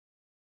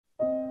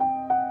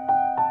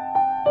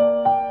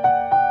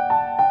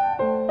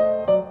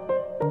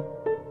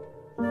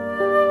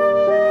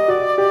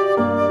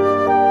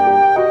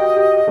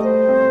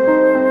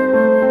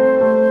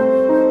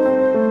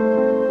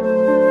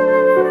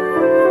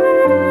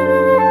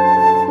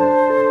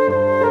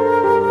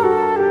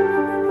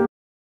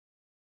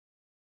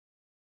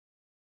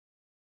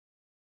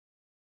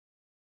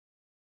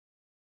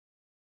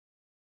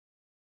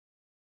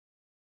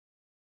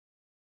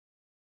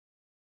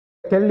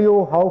tell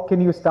you how can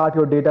you start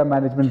your data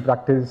management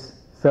practice.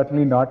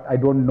 Certainly not. I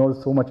don't know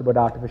so much about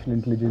artificial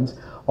intelligence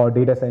or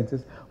data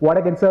sciences. What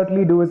I can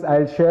certainly do is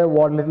I'll share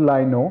what little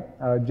I know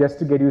just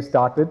to get you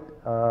started.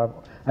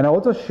 And I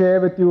also share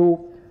with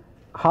you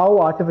how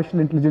artificial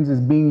intelligence is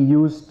being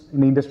used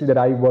in the industry that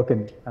I work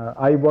in.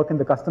 I work in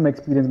the customer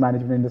experience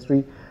management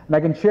industry, and I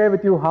can share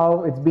with you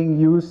how it's being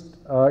used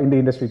in the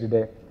industry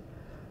today.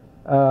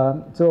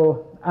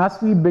 So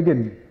as we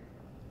begin,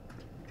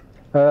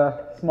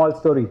 small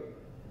story.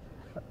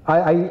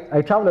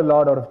 I travel a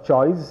lot out of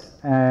choice,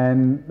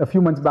 and a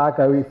few months back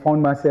I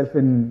found myself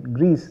in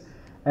Greece,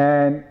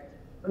 and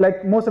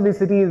like most of these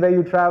cities where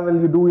you travel,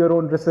 you do your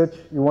own research,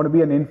 you want to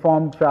be an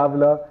informed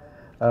traveler,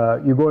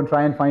 you go and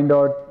try and find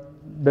out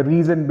the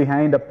reason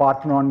behind a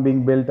Parthenon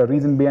being built, a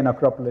reason behind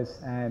Acropolis,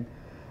 and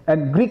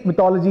Greek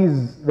mythology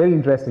is very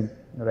interesting,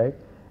 right?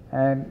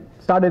 And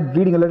started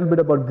reading a little bit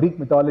about Greek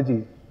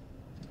mythology,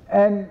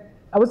 and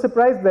I was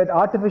surprised that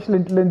artificial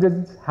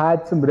intelligence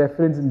had some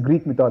reference in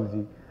Greek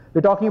mythology. We're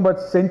talking about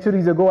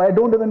centuries ago. I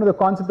don't even know the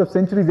concept of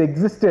centuries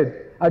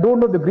existed. I don't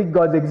know if the Greek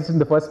gods existed in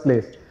the first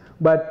place.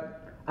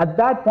 But at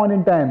that point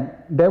in time,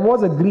 there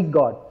was a Greek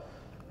god.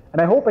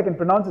 And I hope I can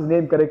pronounce his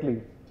name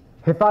correctly.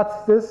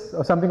 Hephaestus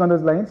or something on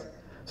those lines.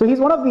 So he's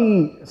one of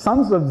the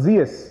sons of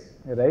Zeus,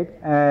 right?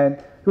 And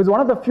he was one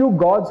of the few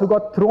gods who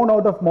got thrown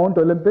out of Mount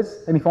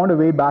Olympus, and he found a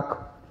way back.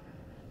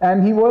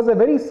 And he was a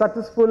very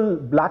successful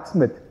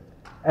blacksmith.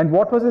 And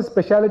what was his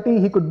specialty?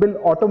 He could build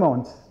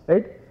automatons,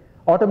 right?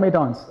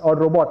 Automatons or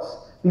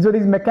robots. These were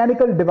these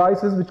mechanical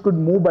devices which could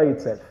move by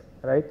itself,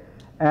 right?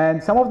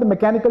 And some of the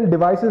mechanical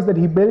devices that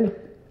he built,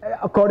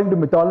 according to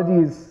mythology,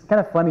 is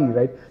kind of funny,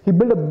 right? He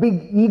built a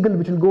big eagle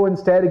which will go and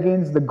stare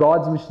against the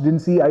gods which didn't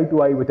see eye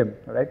to eye with him,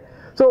 right?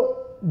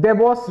 So there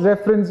was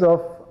reference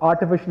of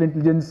artificial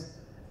intelligence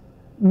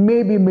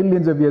maybe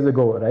millions of years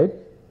ago, right?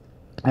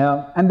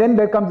 And then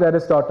there comes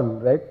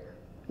Aristotle, right?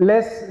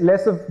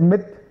 Less of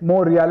myth,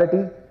 more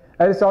reality.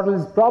 Aristotle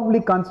is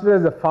probably considered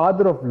as the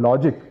father of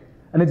logic.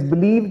 And it's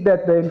believed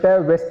that the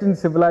entire Western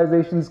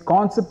civilization's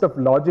concept of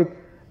logic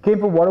came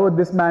from whatever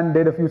this man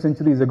did a few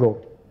centuries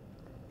ago.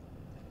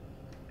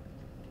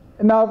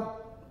 Now,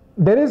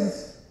 there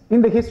is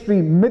in the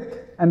history myth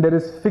and there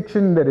is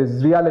fiction, there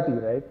is reality,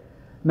 right?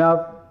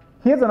 Now,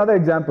 here's another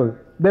example.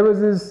 There was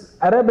this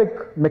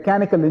Arabic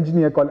mechanical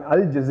engineer called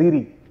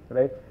Al-Jaziri,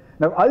 right?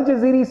 Now,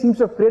 Al-Jaziri seems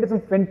to have created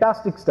some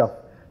fantastic stuff.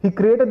 He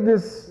created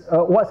this,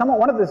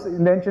 one of his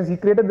inventions, he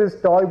created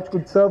this toy which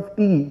could serve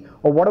tea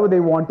or whatever they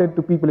wanted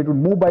to people. It would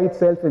move by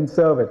itself and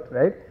serve it,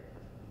 right?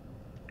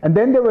 And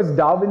then there was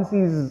Da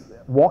Vinci's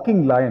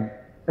walking lion.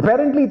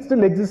 Apparently it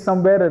still exists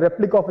somewhere, a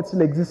replica of it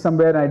still exists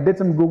somewhere, and I did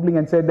some Googling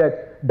and said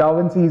that Da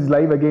Vinci is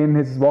live again,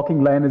 his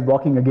walking lion is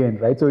walking again,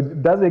 right? So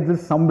it does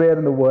exist somewhere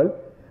in the world,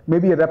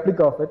 maybe a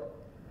replica of it.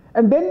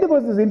 And then there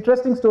was this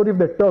interesting story of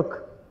the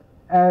Turk.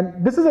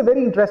 And this is a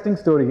very interesting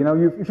story. You know,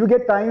 if you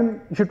get time,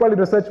 you should probably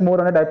research more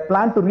on it. I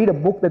plan to read a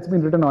book that's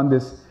been written on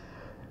this.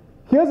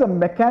 Here's a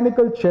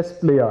mechanical chess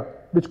player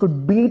which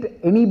could beat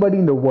anybody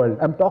in the world.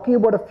 I'm talking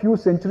about a few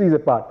centuries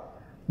apart.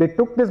 They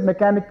took this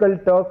mechanical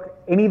Turk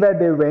anywhere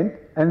they went,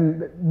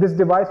 and this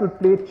device would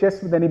play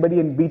chess with anybody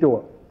and beat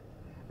over.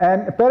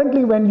 And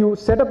apparently when you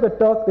set up the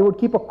Turk, they would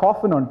keep a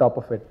coffin on top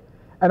of it.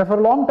 And for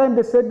a long time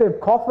they said the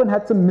coffin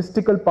had some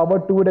mystical power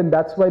to it, and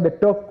that's why the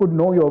Turk could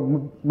know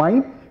your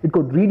mind. It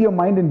could read your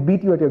mind and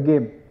beat you at your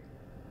game.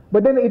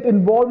 But then it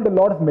involved a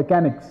lot of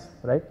mechanics,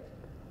 right?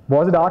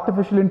 Was it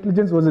artificial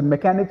intelligence? Was it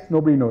mechanics?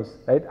 Nobody knows,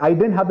 right? I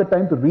didn't have the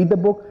time to read the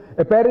book.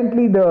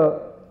 Apparently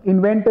the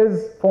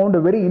inventors found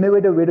a very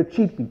innovative way to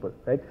cheat people,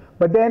 right?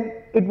 But then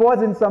it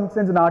was in some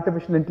sense an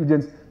artificial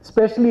intelligence,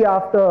 especially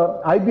after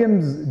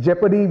IBM's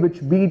Jeopardy,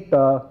 which beat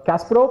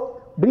Kasparov.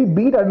 Did he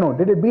beat? I don't know.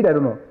 Did it beat? I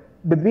don't know.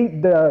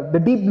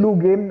 The Deep Blue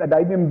game that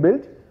IBM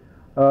built,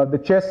 the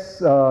chess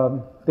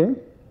thing.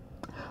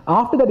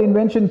 After that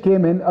invention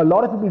came in, a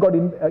lot of people got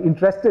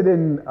interested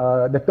in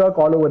the Turk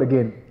all over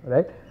again,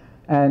 right?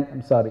 And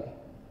I'm sorry.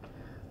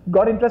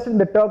 Got interested in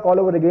the Turk all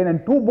over again,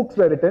 and 2 books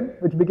were written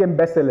which became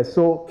bestsellers.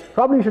 So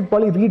probably you should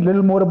read a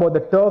little more about the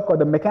Turk or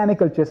the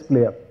mechanical chess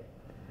player.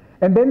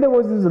 And then there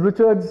was this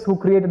Richards who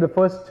created the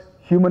first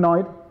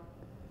humanoid.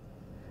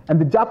 And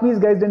the Japanese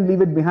guys didn't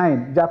leave it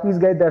behind. Japanese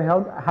guys that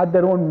had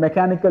their own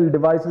mechanical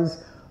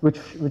devices which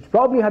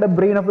probably had a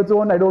brain of its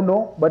own, I don't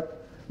know, but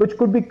which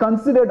could be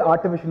considered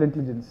artificial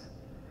intelligence.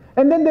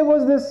 And then there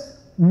was this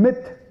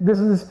myth, this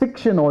is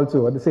fiction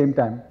also at the same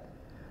time.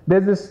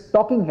 There's this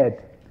talking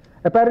head.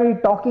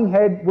 Apparently talking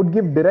head would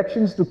give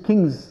directions to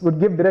kings, would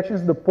give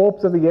directions to the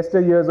popes of the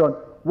yesteryears on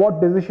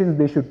what decisions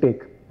they should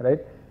take, right?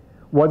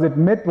 Was it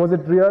myth, was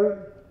it real?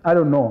 I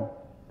don't know.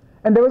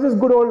 And there was this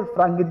good old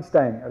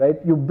Frankenstein, right?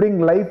 You bring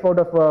life out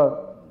of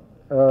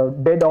a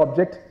dead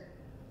object.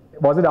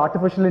 Was it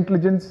artificial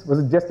intelligence? Was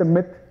it just a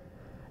myth?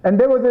 And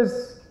there was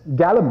this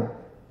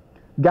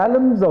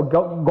Golems or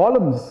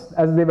golems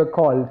as they were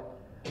called.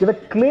 They were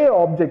clay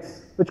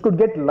objects which could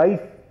get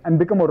life and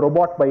become a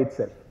robot by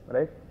itself,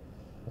 right?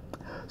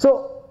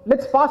 So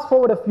let's fast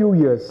forward a few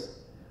years.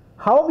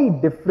 How are we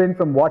different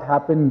from what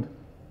happened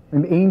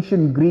in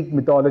ancient Greek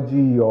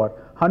mythology or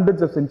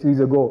hundreds of centuries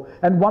ago.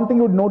 And one thing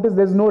you would notice,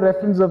 there's no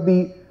reference of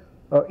the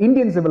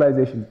Indian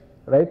civilization,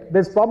 right?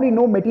 There's probably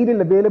no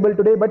material available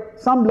today, but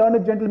some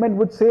learned gentlemen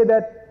would say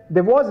that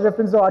there was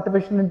reference to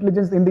artificial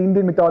intelligence in the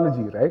Indian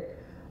mythology, right?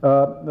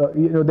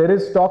 There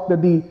is talk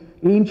that the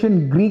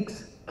ancient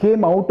Greeks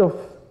came out of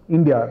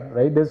India,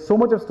 right? There's so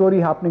much of story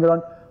happening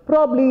around.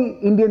 Probably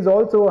Indians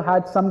also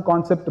had some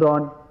concept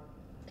around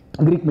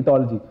Greek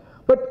mythology.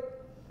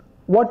 But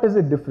what is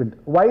it different?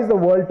 Why is the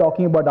world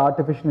talking about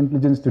artificial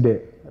intelligence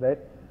today, right?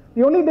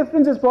 The only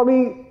difference is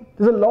probably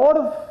there's a lot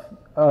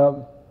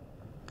of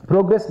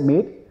progress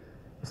made,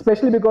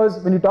 especially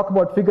because when you talk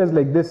about figures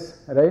like this,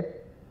 right?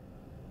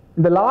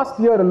 In the last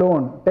year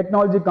alone,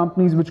 technology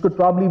companies, which could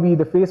probably be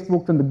the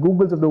Facebooks and the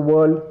Googles of the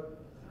world,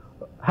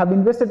 have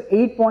invested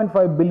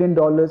 $8.5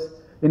 billion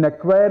in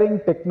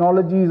acquiring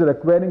technologies or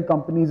acquiring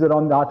companies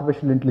around the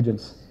artificial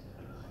intelligence.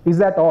 Is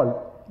that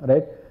all,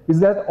 right? Is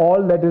that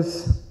all that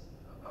is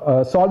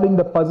solving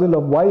the puzzle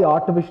of why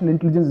artificial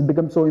intelligence has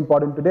become so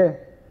important today?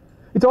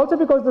 It's also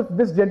because of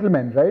this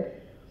gentleman, right?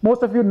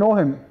 Most of you know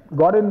him.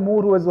 Gordon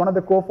Moore, who was one of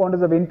the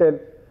co-founders of Intel,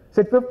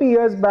 said 50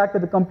 years back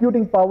that the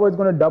computing power is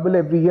going to double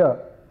every year.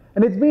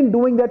 And it's been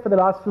doing that for the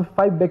last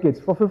 5 decades.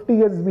 For 50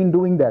 years, it's been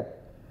doing that.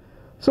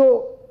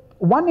 So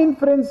one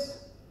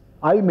inference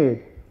I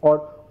made,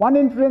 or one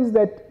inference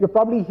that you're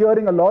probably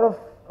hearing a lot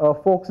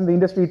of folks in the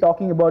industry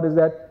talking about, is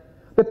that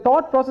the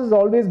thought process has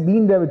always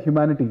been there with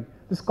humanity.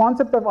 This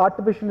concept of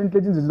artificial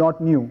intelligence is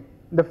not new.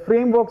 The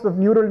frameworks of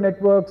neural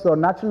networks or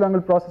natural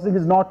language processing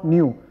is not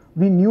new.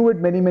 We knew it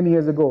many, many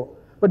years ago.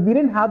 But we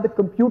didn't have the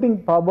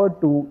computing power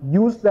to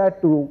use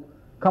that to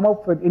come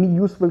up with any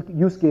useful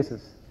use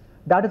cases.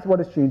 That is what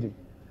is changing.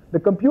 The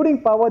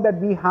computing power that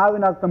we have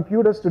in our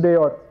computers today,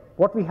 or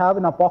what we have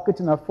in our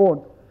pockets in our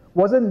phone,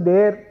 wasn't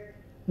there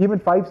even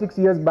 5, 6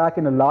 years back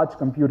in a large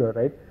computer,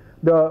 right?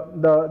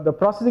 The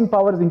processing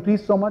power has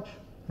increased so much.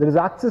 There is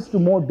access to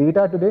more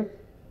data today,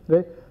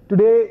 right?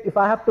 Today, if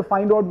I have to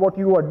find out what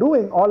you are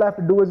doing, all I have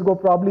to do is go,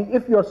 probably,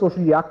 if you're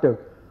socially active,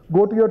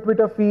 go to your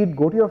Twitter feed,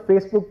 go to your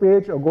Facebook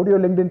page, or go to your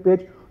LinkedIn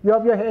page. You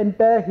have your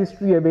entire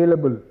history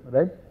available,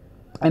 right?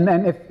 And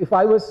if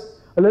I was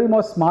a little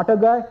more smarter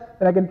guy,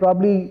 then I can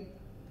probably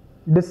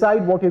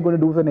decide what you're going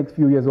to do for the next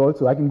few years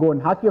also. I can go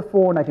and hack your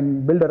phone, I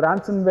can build a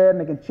ransomware,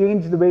 and I can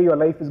change the way your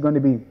life is going to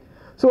be.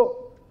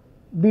 So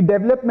the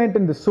development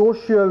in the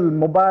social,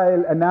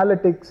 mobile,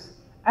 analytics,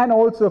 and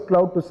also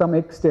cloud to some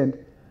extent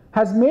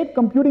has made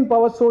computing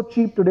power so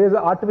cheap today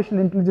that artificial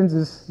intelligence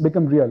has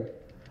become real.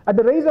 At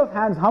the raise of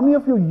hands, how many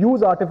of you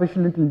use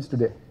artificial intelligence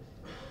today?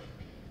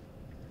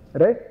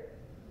 Right?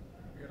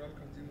 We are all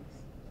consumers.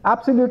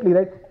 Absolutely,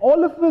 right?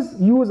 All of us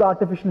use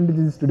artificial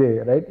intelligence today,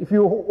 right? If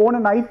you own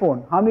an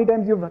iPhone, how many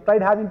times you've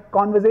tried having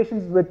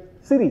conversations with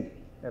Siri,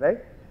 right?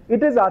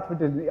 It is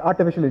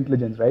artificial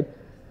intelligence, right?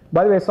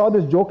 By the way, I saw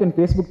this joke in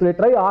Facebook today.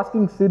 Try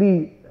asking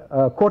Siri,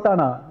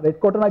 Cortana, right?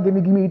 Cortana, give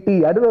me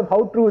tea. I don't know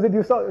how true is it.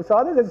 You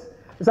saw this?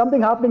 There's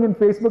something happening in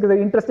Facebook. There's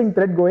an interesting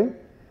thread going.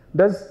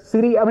 Does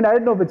Siri, I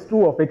don't know if it's true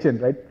or fiction,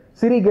 right?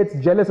 Siri gets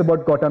jealous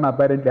about Cortana,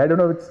 apparently. I don't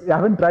know if I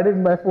haven't tried it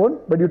in my phone,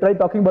 but you try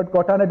talking about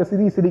Cortana to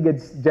Siri, Siri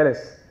gets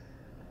jealous.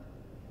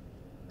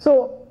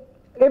 So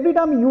every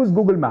time you use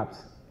Google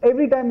Maps,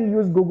 every time you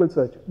use Google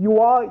search, you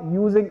are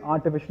using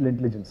artificial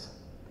intelligence.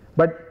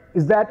 But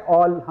is that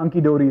all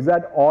hunky-dory? Is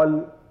that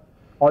all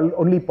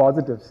only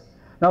positives?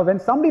 Now, when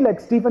somebody like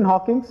Stephen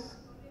Hawking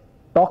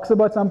talks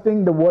about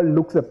something, the world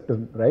looks up to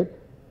him, right?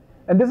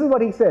 And this is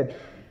what he said.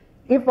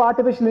 If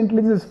artificial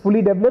intelligence is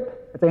fully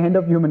developed, it's the end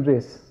of the human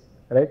race,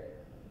 right?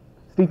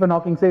 Stephen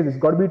Hawking says it's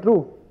got to be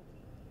true.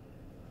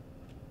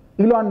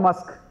 Elon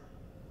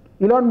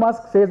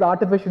Musk says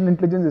artificial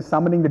intelligence is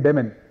summoning the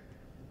demon.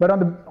 But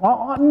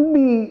on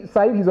the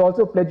side, he's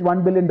also pledged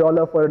 $1 billion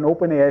for an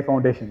open AI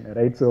foundation,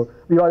 right? So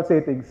we all say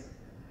things,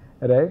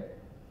 right?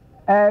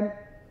 And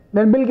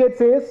then Bill Gates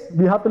says,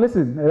 we have to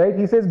listen, right?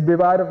 He says,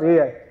 beware of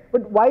AI.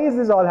 But why is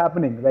this all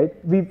happening, right?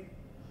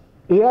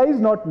 AI is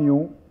not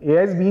new.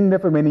 AI has been there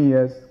for many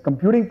years.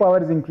 Computing power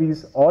has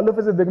increased. All of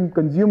us have become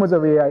consumers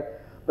of AI.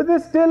 But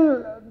there's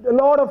still a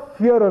lot of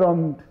fear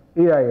around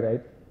AI,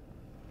 right?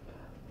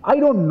 I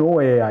don't know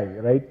AI,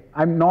 right?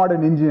 I'm not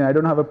an engineer. I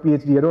don't have a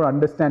PhD. I don't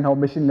understand how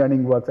machine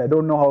learning works. I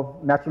don't know how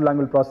natural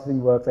language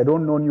processing works. I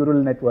don't know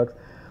neural networks.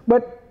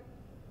 But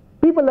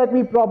people like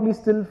me probably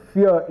still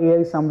fear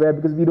AI somewhere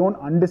because we don't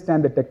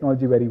understand the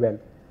technology very well.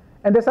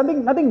 And there's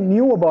nothing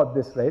new about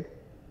this, right?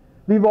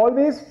 We've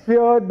always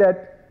feared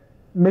that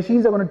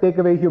machines are going to take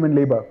away human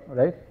labor,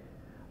 right?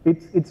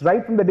 It's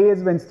right from the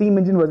days when steam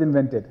engine was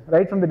invented,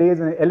 right from the days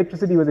when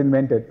electricity was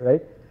invented,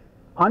 right?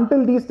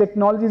 Until these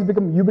technologies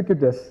become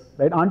ubiquitous,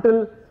 right?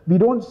 Until we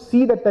don't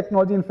see that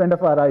technology in front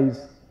of our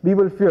eyes, we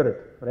will fear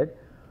it, right?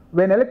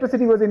 When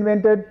electricity was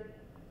invented,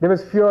 there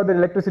was fear that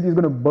electricity is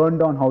going to burn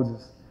down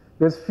houses.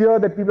 There's fear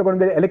that people are going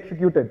to get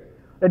electrocuted,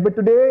 right? But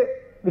today,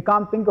 we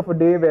can't think of a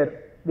day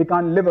where we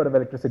can't live out of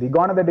electricity.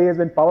 Gone are the days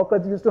when power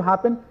cuts used to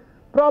happen.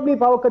 Probably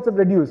power cuts have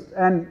reduced,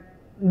 and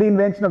the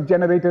invention of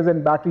generators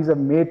and batteries have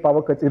made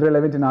power cuts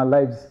irrelevant in our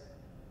lives.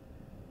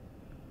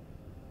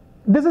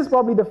 This is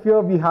probably the fear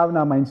we have in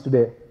our minds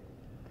today.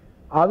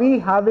 Are we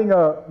having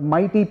a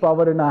mighty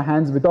power in our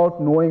hands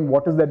without knowing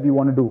what is that we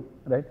want to do,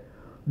 right?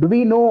 Do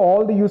we know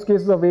all the use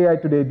cases of AI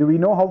today? Do we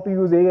know how to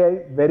use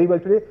AI very well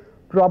today?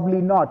 Probably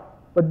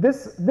not. But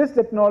this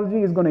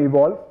technology is going to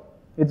evolve.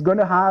 It's going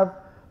to have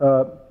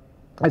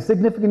a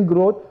significant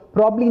growth,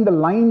 probably in the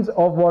lines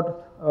of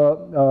what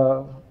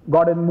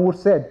Gordon Moore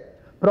said.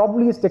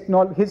 Probably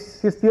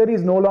his theory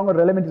is no longer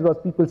relevant is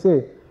what people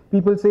say.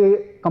 People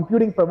say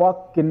computing power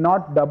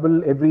cannot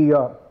double every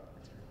year.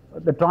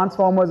 The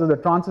transformers or the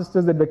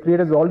transistors that were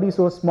created is already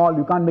so small,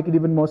 you can't make it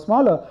even more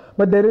smaller.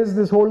 But there is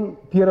this whole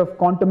fear of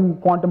quantum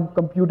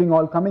computing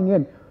all coming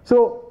in.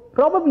 So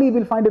probably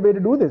we'll find a way to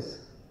do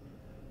this.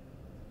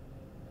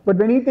 But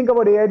when you think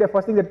about AI, the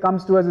first thing that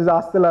comes to us is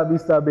hasta la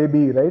vista,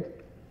 baby, right?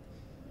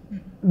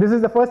 This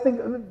is the first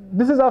thing.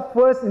 This is our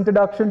first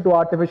introduction to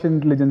artificial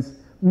intelligence.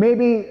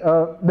 Maybe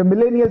the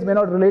millennials may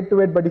not relate to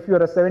it, but if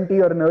you're a 70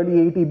 or an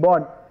early 80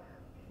 born,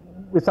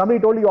 if somebody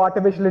told you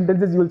artificial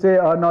intelligence, you'll say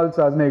Arnold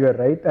Schwarzenegger,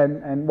 right?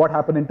 And what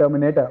happened in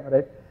Terminator,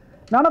 right?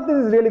 None of this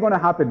is really going to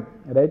happen,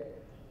 right?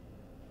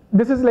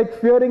 This is like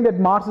fearing that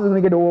Mars is going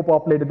to get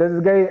overpopulated.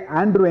 There's this guy,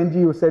 Andrew Ng,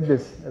 who said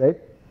this, right?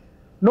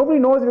 Nobody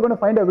knows we're going to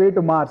find a way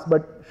to Mars,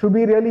 but should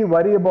we really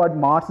worry about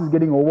Mars is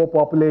getting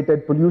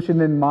overpopulated, pollution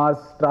in Mars,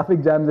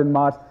 traffic jams in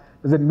Mars?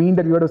 Does it mean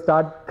that we have to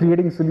start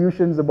creating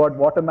solutions about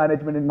water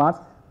management in Mars?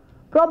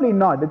 Probably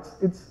not.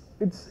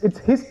 It's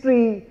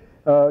history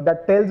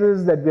that tells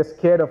us that we're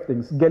scared of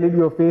things.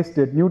 Galileo faced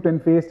it, Newton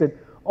faced it,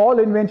 all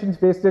inventions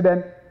faced it,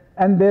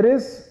 and there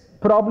is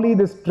probably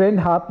this trend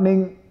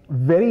happening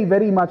very,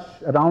 very much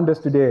around us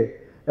today.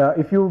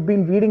 If you've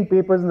been reading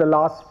papers in the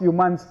last few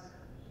months,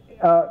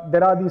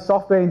 there are these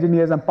software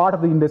engineers, I'm part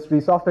of the industry,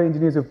 software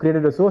engineers who've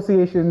created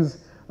associations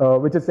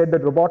which have said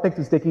that robotics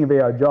is taking away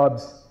our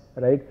jobs,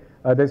 right?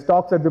 There's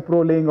talks at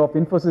Wipro laying off,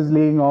 Infosys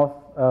laying off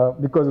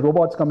because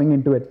robots coming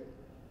into it.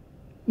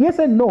 Yes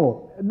and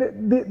no.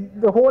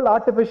 The whole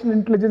artificial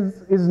intelligence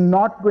is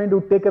not going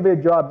to take away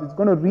jobs. It's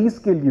going to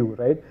reskill you,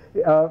 right?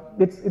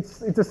 It's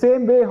the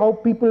same way how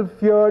people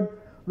feared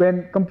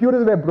when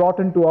computers were brought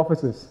into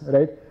offices,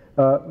 right?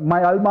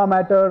 My alma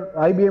mater,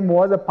 IBM,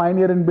 was a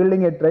pioneer in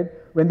building it, right?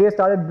 When they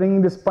started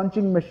bringing these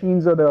punching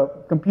machines or the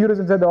computers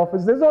inside the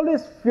office, there's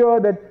always fear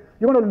that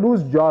you're going to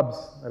lose jobs,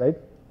 right?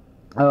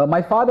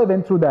 My father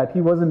went through that.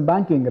 He was in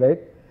banking, right?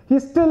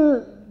 He's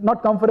still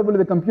not comfortable with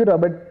the computer,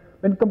 but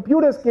when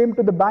computers came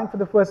to the bank for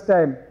the first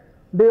time,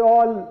 they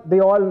all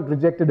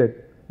rejected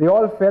it. They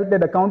all felt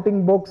that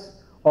accounting books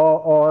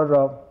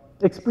or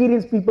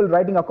experienced people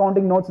writing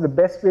accounting notes is the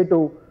best way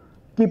to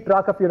keep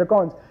track of your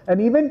accounts. And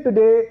even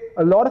today,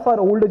 a lot of our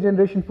older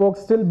generation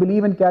folks still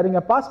believe in carrying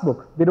a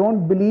passbook. They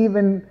don't believe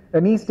in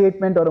an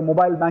e-statement or a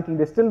mobile banking.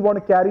 They still want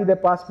to carry their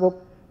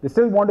passbook. They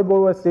still want to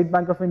go to a State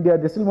Bank of India.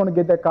 They still want to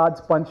get their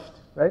cards punched,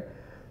 right?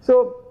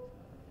 So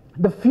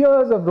the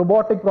fears of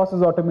robotic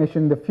process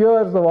automation, the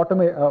fears of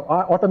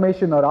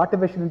automation or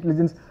artificial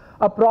intelligence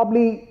are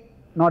probably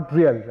not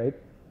real, right?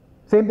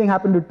 Same thing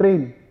happened to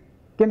train.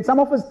 Can some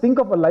of us think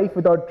of a life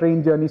without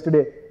train journeys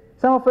today?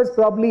 Some of us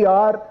probably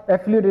are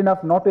affluent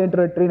enough not to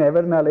enter a train ever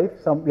in our life.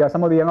 Some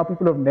of the younger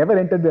people have never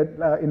entered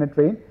in a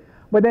train.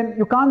 But then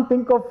you can't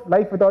think of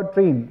life without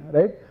train,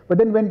 right? But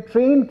then when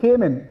train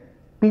came in,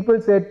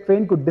 people said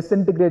train could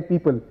disintegrate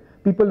people.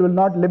 People will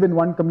not live in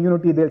one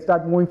community. They'll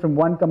start moving from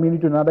one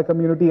community to another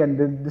community and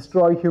they'll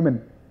destroy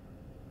human.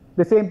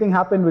 The same thing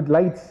happened with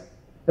lights.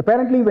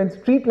 Apparently, when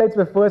street lights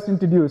were first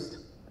introduced,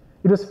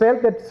 it was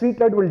felt that street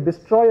light will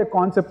destroy a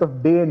concept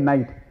of day and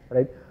night,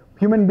 right?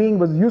 Human being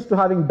was used to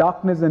having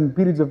darkness and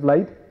periods of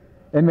light,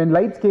 and when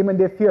lights came in,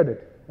 they feared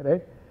it,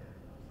 right?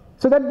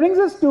 So that brings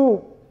us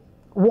to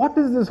what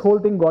is this whole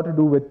thing got to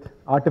do with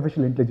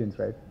artificial intelligence,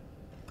 right?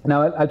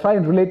 Now, I'll try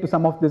and relate to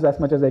some of this as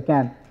much as I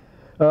can.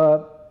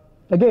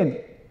 Again,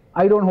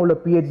 I don't hold a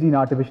PhD in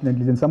artificial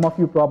intelligence. Some of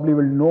you probably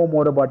will know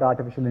more about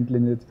artificial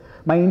intelligence.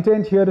 My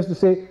intent here is to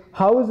say,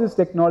 how is this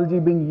technology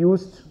being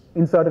used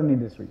in certain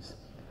industries?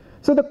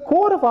 So the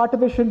core of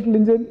artificial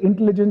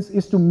intelligence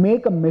is to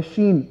make a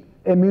machine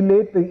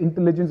emulate the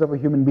intelligence of a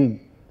human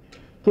being.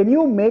 Can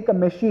you make a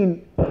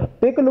machine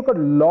take a look at a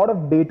lot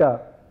of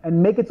data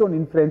and make its own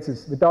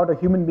inferences without a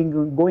human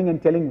being going and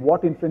telling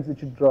what inference it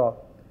should draw?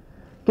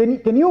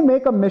 Can you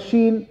make a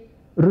machine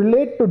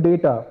relate to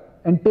data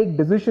and take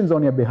decisions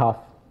on your behalf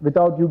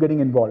without you getting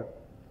involved,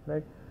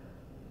 right?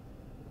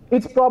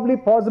 It's probably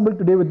possible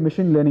today with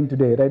machine learning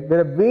today, right? There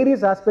are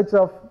various aspects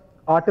of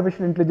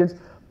artificial intelligence.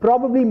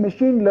 Probably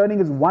machine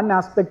learning is one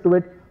aspect to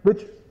it,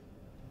 which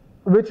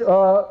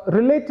a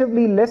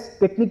relatively less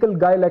technical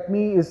guy like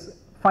me is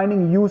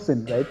finding use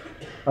in, right?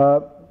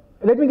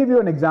 Let me give you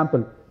an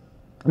example.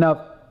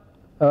 Now,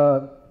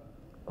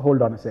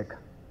 hold on a sec.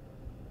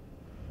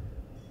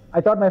 I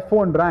thought my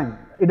phone rang.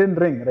 It didn't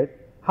ring, right?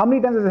 How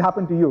many times has it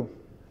happened to you?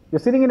 You're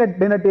sitting in a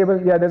dinner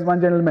table. Yeah, there's one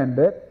gentleman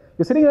there.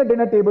 You're sitting at a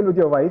dinner table with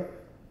your wife,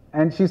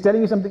 and she's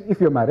telling you something, if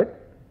you're married,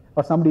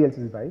 or somebody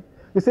else's wife.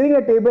 You're sitting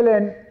at a table,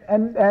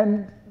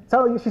 and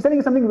so she's telling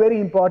you something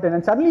very important,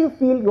 and suddenly you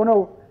feel, you want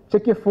to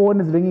check your phone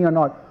is ringing or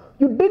not.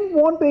 You didn't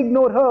want to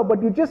ignore her,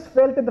 but you just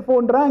felt that the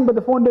phone rang, but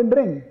the phone didn't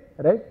ring,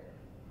 right?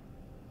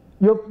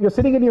 You're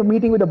sitting in your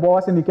meeting with the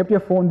boss and you kept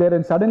your phone there,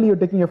 and suddenly you're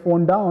taking your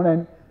phone down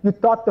and you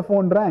thought the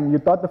phone rang, you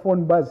thought the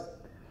phone buzzed.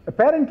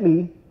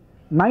 Apparently,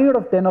 9 out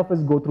of 10 of us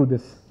go through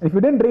this. If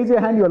you didn't raise your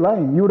hand, you're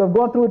lying. You would have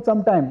gone through it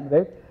sometime,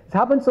 right? It's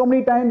happened so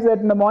many times that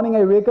in the morning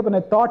I wake up and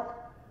I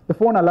thought the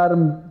phone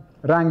alarm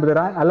rang, but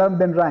the alarm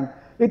then rang.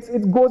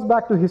 It goes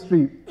back to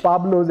history,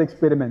 Pablo's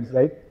experiments,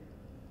 right?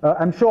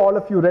 I'm sure all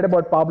of you read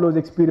about Pablo's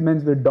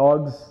experiments with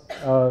dogs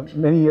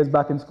many years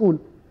back in school.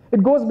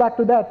 It goes back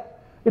to that.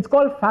 It's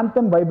called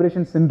phantom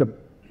vibration syndrome,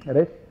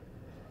 right?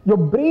 Your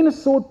brain is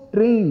so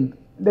trained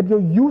that you're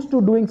used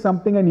to doing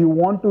something and you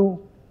want to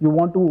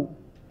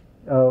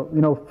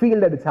feel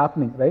that it's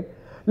happening, right?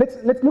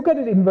 Let's look at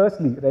it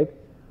inversely, right?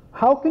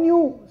 How can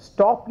you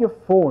stop your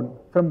phone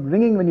from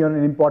ringing when you're in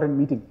an important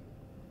meeting,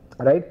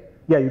 right?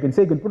 Yeah, you can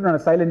say you can put it on a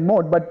silent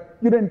mode, but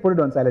you didn't put it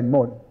on silent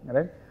mode,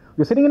 right?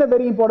 You're sitting in a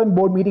very important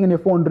board meeting and your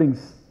phone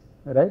rings,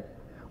 right?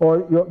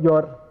 Or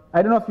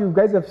I don't know if you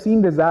guys have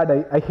seen this ad.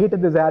 I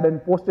hated this ad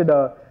and posted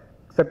a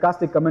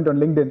sarcastic comment on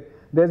LinkedIn.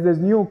 There's this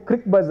new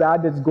ClickBuzz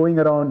ad that's going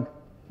around.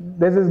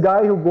 There's this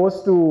guy who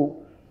goes to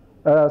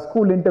a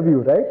school interview,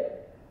 right?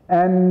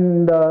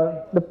 And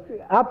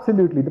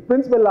absolutely, the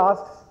principal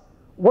asks,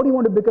 what do you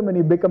want to become when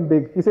you become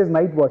big? He says,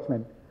 night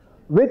watchman.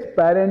 Which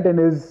parent in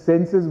his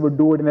senses would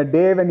do it in a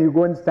day when you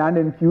go and stand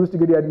in queues to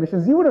get your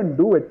admissions? You wouldn't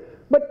do it,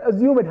 but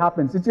assume it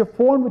happens. It's your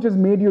phone which has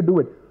made you do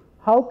it.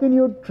 How can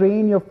you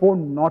train your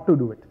phone not to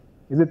do it?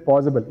 Is it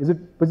possible? Is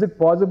it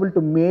possible to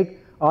make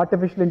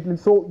artificial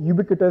intelligence so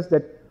ubiquitous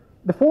that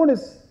the phone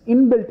is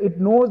inbuilt? It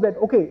knows that,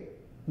 okay,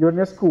 you're in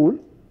your school,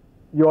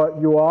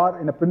 you are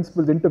in a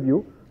principal's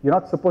interview, you're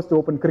not supposed to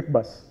open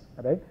ClickBuzz,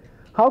 right?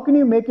 How can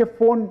you make your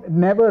phone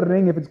never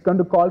ring if it's going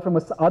to call from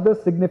other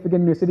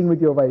significant, you're sitting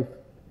with your wife,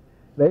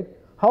 right?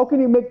 How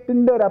can you make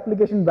Tinder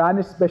application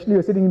vanish, especially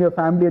you're sitting in your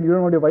family and you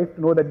don't want your wife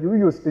to know that you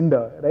use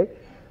Tinder, right?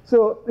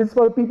 So it's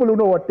for people who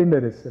know what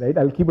Tinder is, right?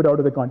 I'll keep it out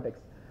of the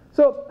context.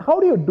 So how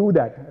do you do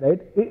that,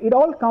 right? It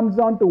all comes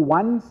down to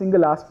one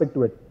single aspect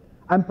to it.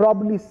 I'm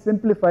probably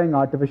simplifying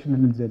artificial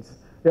intelligence.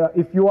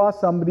 If you are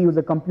somebody who's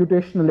a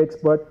computational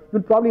expert,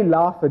 you'll probably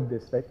laugh at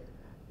this, right?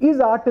 Is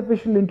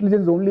artificial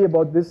intelligence only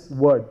about this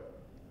word?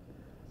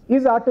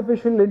 Is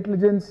artificial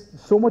intelligence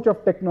so much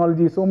of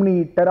technology, so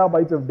many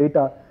terabytes of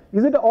data?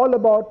 Is it all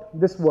about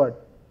this word?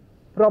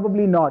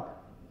 Probably not.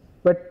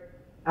 But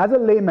as a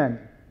layman,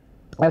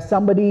 as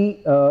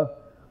somebody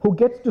who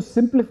gets to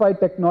simplify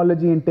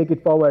technology and take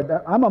it forward,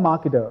 I'm a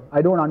marketer.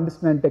 I don't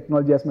understand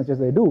technology as much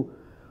as I do.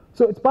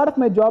 So it's part of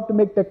my job to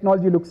make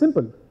technology look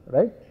simple,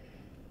 right?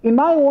 In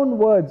my own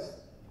words,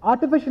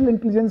 artificial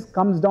intelligence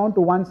comes down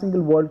to one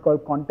single word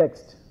called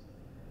context.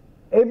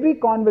 Every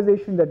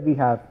conversation that we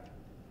have,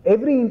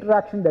 every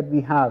interaction that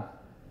we have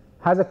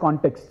has a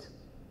context,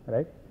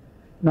 right?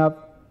 Now,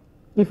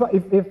 if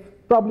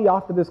probably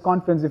after this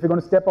conference, if you're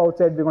going to step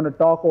outside, we're going to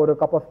talk over a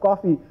cup of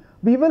coffee,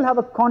 we will have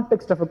a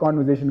context of a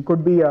conversation. It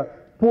could be a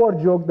poor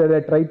joke that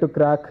I tried to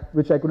crack,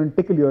 which I couldn't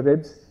tickle your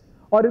ribs,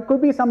 or it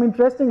could be some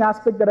interesting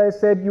aspect that I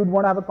said you'd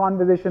want to have a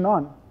conversation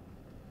on.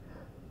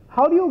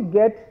 How do you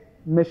get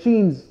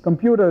machines,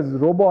 computers,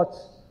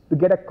 robots to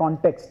get a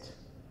context?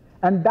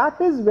 And that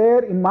is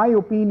where, in my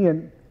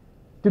opinion,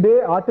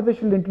 today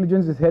artificial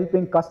intelligence is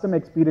helping customer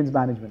experience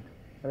management.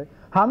 Right?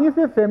 How many of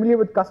you are familiar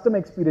with customer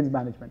experience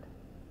management?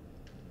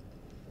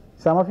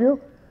 Some of you?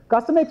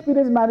 Customer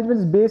experience management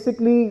is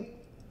basically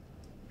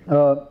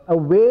a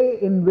way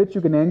in which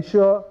you can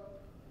ensure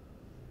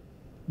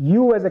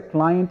you as a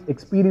client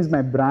experience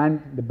my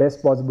brand the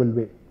best possible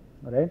way.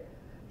 Right?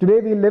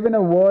 Today we live in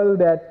a world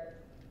that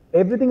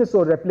everything is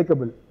so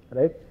replicable.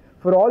 Right?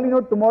 For all you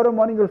know, tomorrow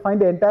morning you'll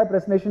find the entire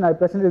presentation I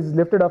presented is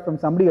lifted up from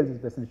somebody else's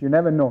presentation. You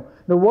never know.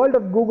 The world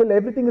of Google,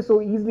 everything is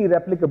so easily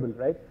replicable,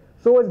 right?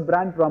 So is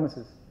brand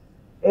promises.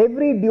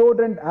 Every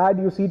deodorant ad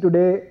you see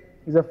today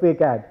is a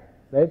fake ad,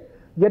 right?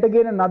 Yet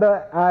again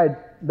another ad,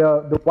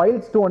 the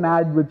Wildstone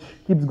ad, which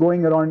keeps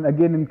going around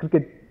again in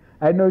cricket.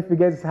 I don't know if you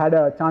guys had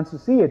a chance to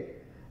see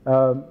it.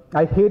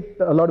 I hate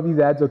a lot of these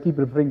ads, so keep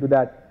referring to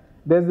that.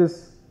 There's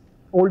this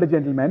older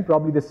gentleman,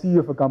 probably the CEO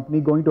of a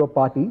company, going to a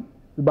party.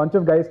 A bunch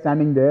of guys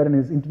standing there, and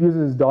he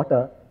introduces his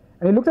daughter,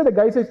 and he looks at the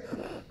guy and says,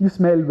 you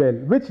smell well.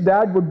 Which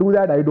dad would do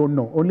that? I don't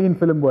know. Only in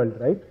film world,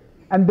 right?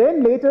 And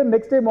then later,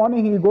 next day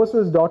morning, he goes to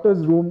his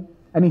daughter's room,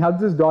 and he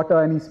hugs his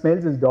daughter, and he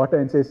smells his daughter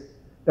and says,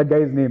 that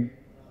guy's name,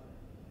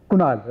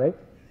 Kunal, right?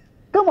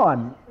 Come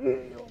on.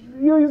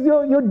 Your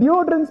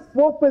deodorant's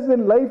purpose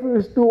in life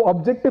is to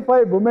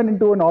objectify women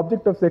into an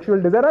object of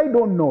sexual desire. I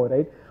don't know,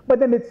 right? But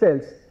then it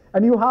sells.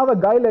 And you have a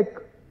guy like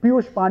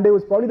Piyush Pandey,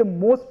 who's probably the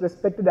most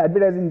respected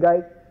advertising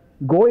guy,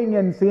 going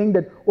and saying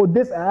that, oh,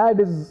 this ad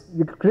is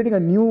creating a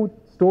new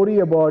story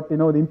about, the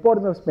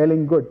importance of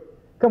smelling good.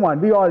 Come on,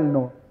 we all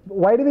know.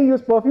 Why do we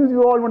use perfumes? We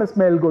all want to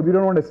smell good. We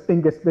don't want to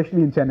stink,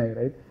 especially in Chennai,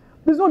 right?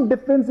 There's no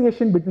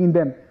differentiation between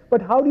them.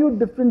 But how do you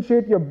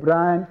differentiate your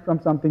brand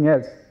from something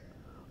else?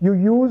 You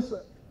use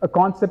a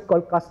concept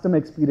called customer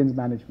experience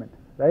management,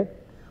 right?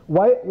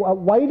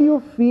 Why do you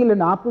feel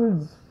in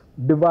Apple's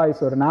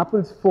device or an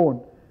Apple's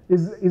phone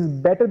is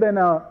better than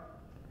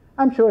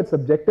I'm sure it's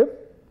subjective.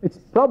 It's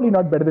probably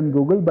not better than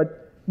Google, but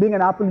being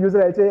an Apple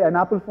user, I'd say an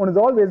Apple phone is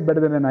always better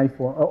than an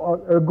iPhone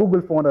or a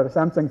Google phone or a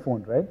Samsung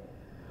phone, right?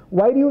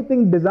 Why do you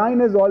think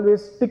designers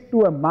always stick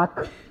to a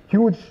Mac,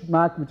 huge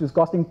Mac, which is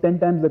costing 10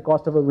 times the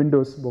cost of a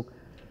Windows book?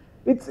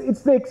 It's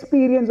the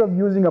experience of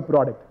using a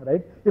product,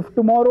 right? If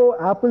tomorrow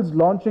Apple's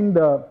launching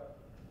the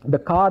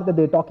car that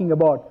they're talking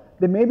about,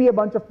 there may be a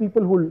bunch of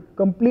people who will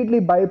completely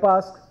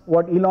bypass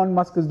what Elon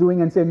Musk is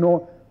doing and say,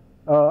 no,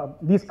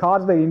 these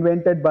cars were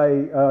invented by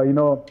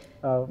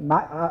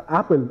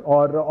Apple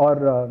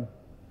or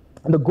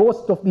the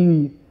ghost of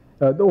the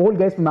old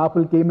guys from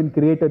Apple came and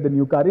created the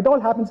new car. It all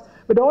happens,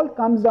 but it all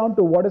comes down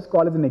to what is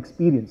called as an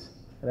experience,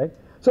 right?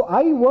 So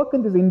I work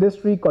in this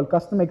industry called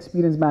customer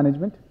experience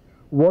management.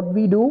 What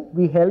we do,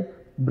 we help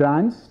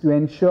brands to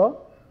ensure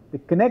they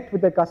connect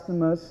with their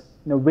customers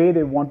in a way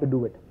they want to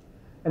do it.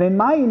 And in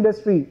my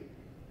industry,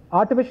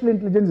 artificial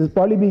intelligence is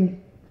probably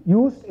being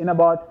used in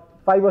about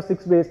 5 or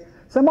 6 ways.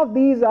 Some of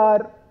these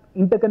are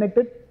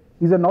interconnected.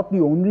 These are not the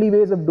only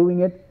ways of doing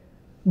it.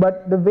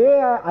 But the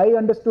way I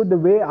understood, the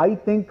way I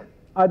think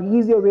are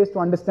easier ways to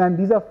understand,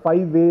 these are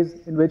 5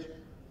 ways in which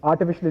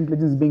artificial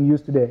intelligence is being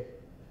used today.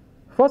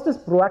 First is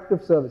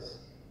proactive service.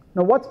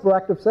 Now, what's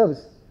proactive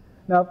service?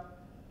 Now,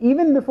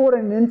 even before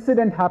an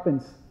incident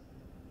happens,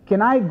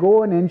 can I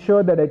go and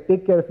ensure that I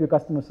take care of your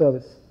customer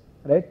service,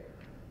 right?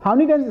 How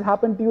many times has it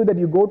happened to you that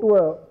you go to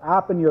an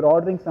app and you're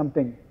ordering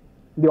something,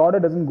 the order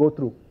doesn't go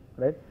through,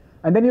 right?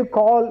 And then you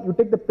call, you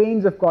take the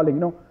pains of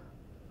calling,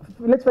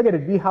 let's forget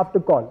it, we have to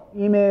call.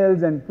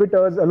 Emails and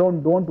Twitters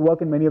alone don't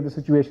work in many of the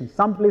situations.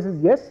 Some places,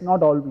 yes,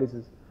 not all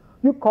places.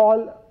 You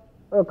call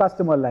a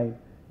customer line.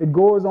 It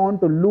goes on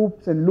to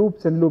loops and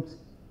loops and loops.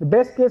 The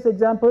best case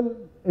example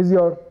is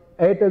your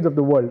Airtels of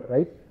the world,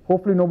 right?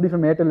 Hopefully nobody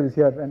from Airtel is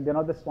here, and they're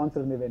not the sponsor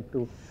in the event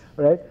too,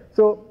 right?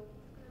 So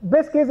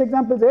best case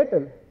example is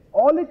Airtel.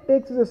 All it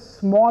takes is a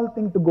small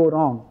thing to go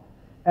wrong,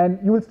 and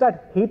you will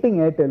start hating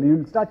Airtel. You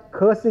will start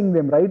cursing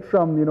them, right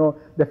from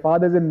the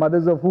fathers and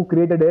mothers of who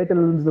created Airtel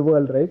in the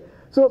world, right?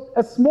 So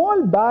a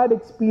small bad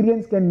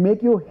experience can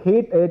make you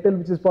hate Airtel,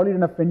 which is probably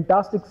done a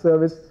fantastic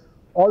service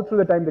all through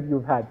the time that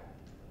you've had.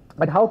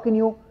 But how can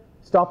you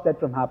stop that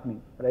from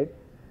happening, right?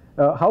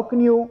 How can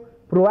you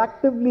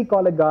proactively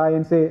call a guy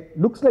and say,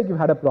 looks like you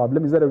had a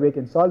problem, is there a way you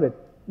can solve it?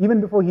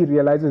 Even before he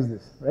realizes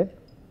this, right?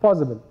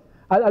 Possible.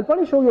 I'll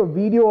probably show you a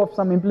video of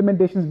some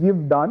implementations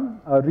we've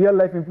done, real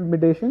life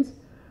implementations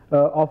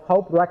of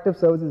how proactive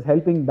service is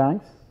helping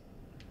banks.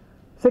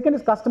 Second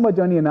is customer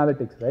journey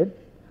analytics, right?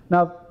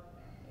 Now,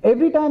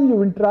 every time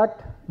you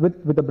interact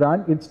with a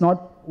brand, it's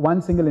not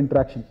one single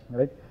interaction,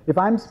 right? If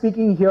I'm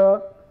speaking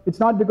here, it's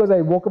not because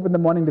I woke up in the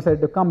morning,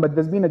 decided to come, but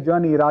there's been a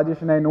journey.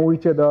 Rajesh and I know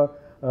each other.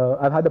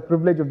 I've had the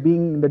privilege of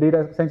being in the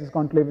data sciences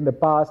conclave in the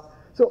past.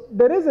 So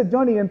there is a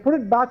journey, and put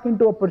it back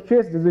into a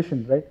purchase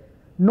decision, right?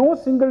 No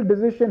single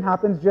decision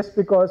happens just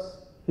because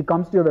he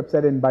comes to your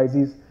website and buys.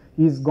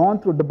 He's gone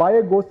through, the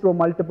buyer goes through a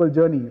multiple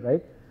journey,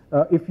 right?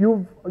 If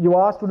you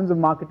are students of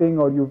marketing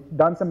or you've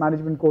done some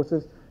management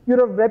courses, you'd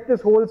have read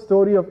this whole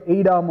story of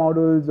AIDA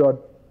models, or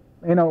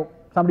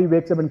somebody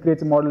wakes up and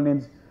creates a model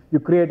names. You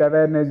create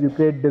awareness, you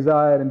create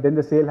desire, and then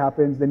the sale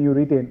happens, then you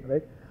retain,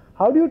 right?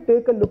 How do you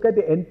take a look at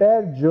the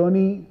entire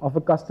journey of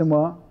a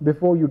customer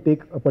before you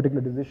take a particular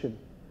decision?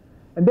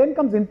 And then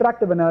comes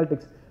interactive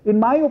analytics. In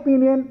my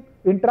opinion,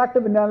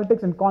 interactive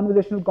analytics and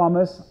conversational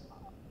commerce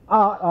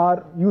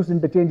are used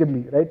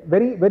interchangeably, right?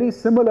 Very, very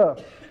similar.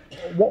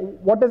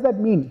 What does that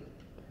mean?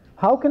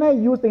 How can I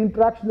use the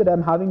interaction that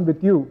I'm having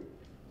with you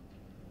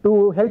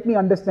to help me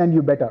understand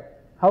you better?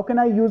 How can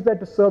I use that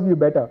to serve you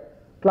better?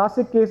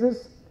 Classic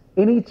cases,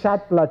 any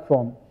chat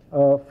platform,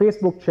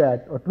 Facebook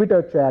chat or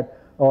Twitter chat,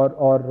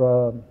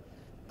 or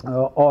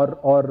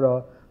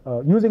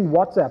using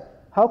WhatsApp.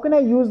 How can I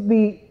use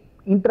the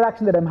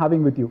interaction that I'm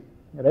having with you,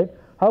 right?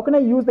 How can I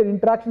use the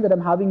interaction that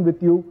I'm having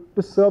with you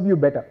to serve you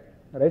better,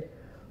 right?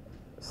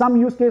 Some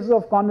use cases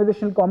of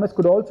conversational commerce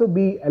could also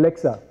be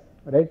Alexa,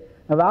 right?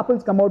 Now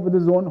Apple's come out with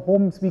its own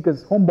home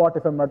speakers, HomeBot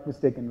if I'm not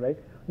mistaken, right?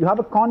 You have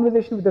a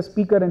conversation with a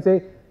speaker and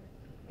say,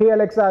 hey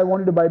Alexa, I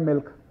want you to buy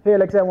milk. Hey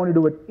Alexa, I want to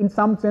do it. In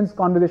some sense,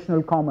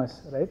 conversational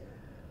commerce, right?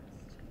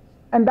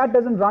 And that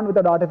doesn't run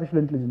without artificial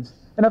intelligence.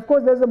 And of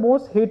course, there's the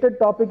most hated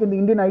topic in the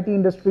Indian IT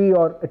industry,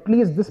 or at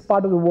least this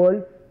part of the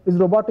world, is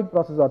robotic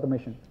process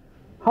automation.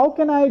 How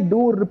can I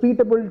do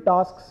repeatable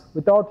tasks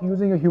without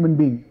using a human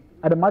being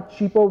at a much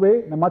cheaper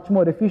way, in a much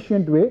more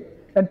efficient way?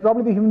 And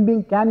probably the human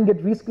being can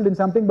get reskilled in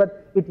something,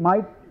 but it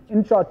might,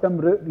 in short term,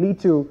 lead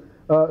to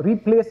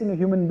replacing a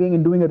human being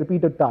and doing a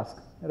repeated task,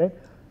 right?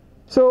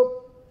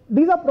 So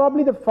these are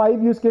probably the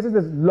 5 use cases.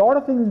 There's a lot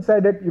of things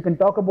inside it. You can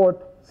talk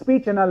about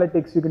speech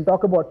analytics, you can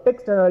talk about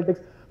text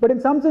analytics, but in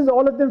some sense,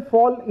 all of them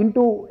fall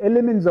into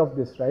elements of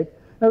this, right?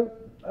 Now,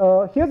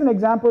 here's an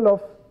example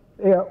of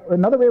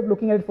another way of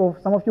looking at it for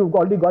some of you who've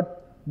already got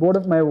bored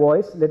of my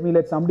voice.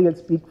 Let somebody else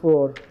speak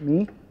for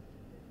me.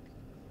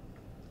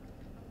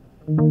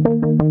 In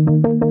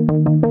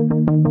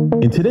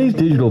today's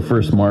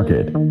digital-first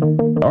market,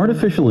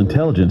 artificial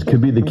intelligence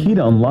could be the key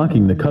to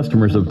unlocking the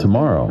customers of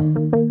tomorrow.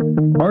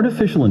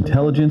 Artificial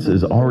intelligence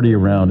is already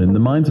around in the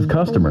minds of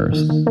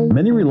customers.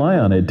 Many rely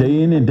on it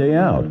day in and day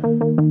out.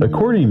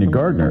 According to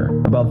Gartner,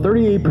 about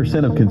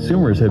 38% of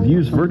consumers have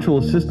used virtual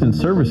assistant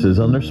services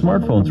on their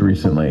smartphones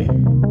recently.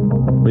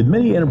 With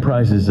many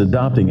enterprises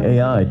adopting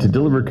AI to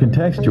deliver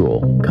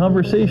contextual,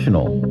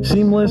 conversational,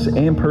 seamless,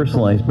 and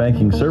personalized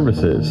banking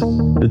services,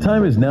 the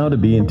time is now to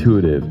be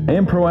intuitive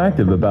and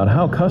proactive about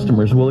how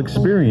customers will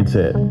experience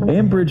it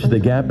and bridge the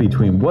gap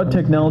between what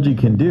technology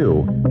can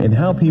do and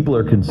how people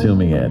are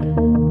consuming it.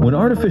 When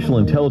artificial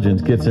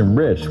intelligence gets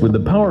enriched with the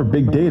power of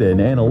big data and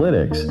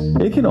analytics,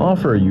 it can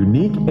offer a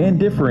unique and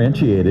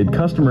differentiated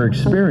customer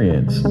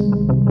experience.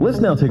 Let's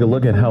now take a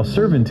look at how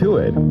Servion,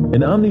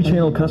 an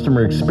omni-channel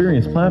customer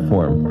experience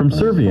platform from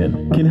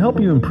Servion, can help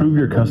you improve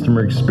your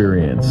customer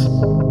experience.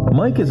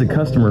 Mike is a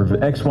customer of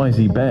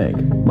XYZ Bank.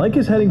 Mike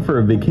is heading for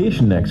a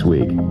vacation next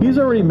week. He's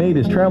already made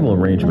his travel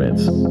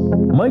arrangements.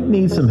 Mike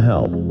needs some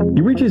help.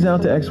 He reaches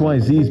out to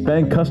XYZ's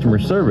bank customer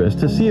service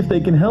to see if they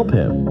can help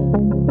him.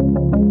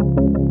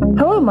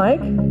 Hello,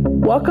 Mike.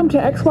 Welcome to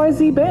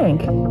XYZ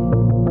Bank.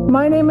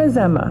 My name is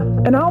Emma,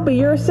 and I'll be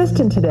your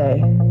assistant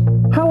today.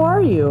 How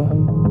are you?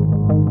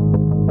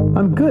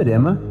 I'm good,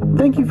 Emma.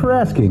 Thank you for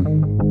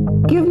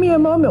asking. Give me a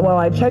moment while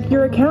I check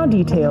your account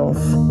details.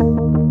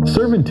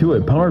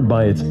 Servion, powered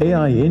by its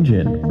AI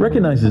engine,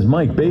 recognizes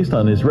Mike based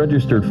on his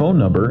registered phone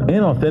number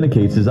and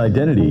authenticates his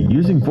identity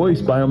using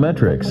voice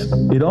biometrics.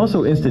 It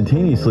also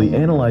instantaneously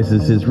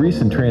analyzes his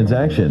recent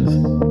transactions,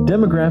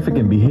 demographic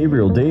and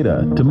behavioral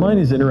data to mine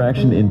his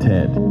interaction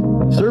intent.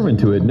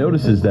 Servion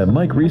notices that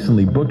Mike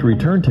recently booked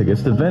return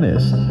tickets to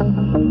Venice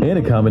and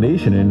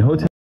accommodation in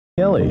Hotel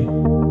Kelly.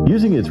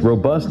 Using its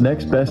robust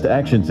Next Best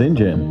Actions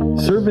engine,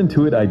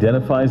 Servion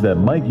identifies that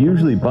Mike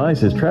usually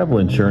buys his travel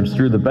insurance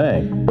through the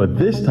bank, but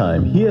this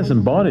time he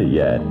hasn't bought it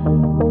yet.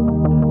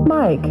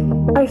 Mike,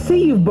 I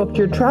see you've booked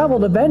your travel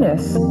to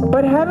Venice,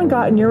 but haven't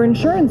gotten your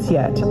insurance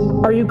yet.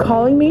 Are you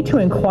calling me to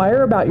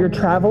inquire about your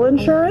travel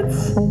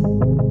insurance?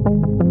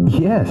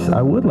 Yes,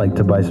 I would like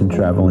to buy some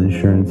travel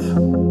insurance.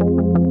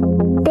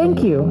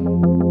 Thank you.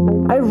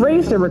 I've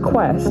raised a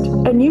request,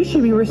 and you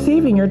should be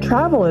receiving your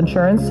travel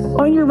insurance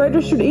on your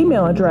registered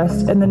email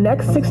address in the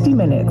next 60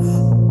 minutes.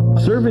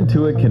 Servion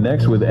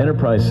connects with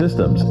enterprise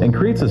systems and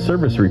creates a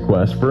service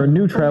request for a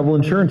new travel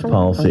insurance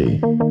policy.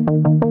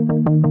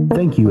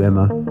 Thank you,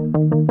 Emma.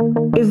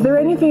 Is there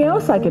anything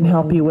else I can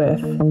help you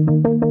with?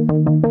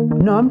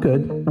 No, I'm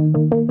good.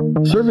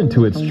 Servion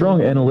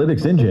strong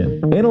analytics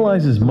engine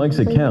analyzes Mike's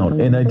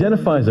account and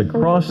identifies a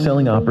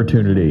cross-selling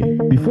opportunity.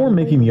 Before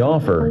making the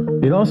offer,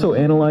 it also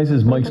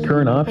analyzes Mike's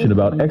current option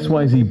about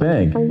XYZ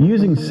Bank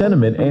using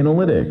sentiment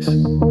analytics.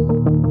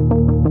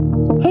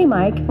 Hey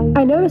Mike,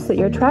 I noticed that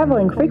you're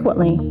traveling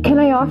frequently. Can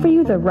I offer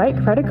you the right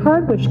credit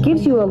card, which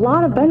gives you a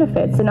lot of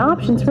benefits and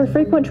options for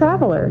frequent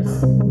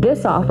travelers?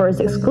 This offer is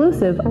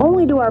exclusive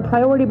only to our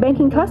priority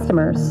banking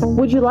customers.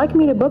 Would you like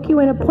me to book you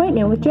an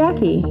appointment with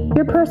Jackie,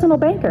 your personal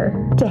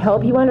banker, to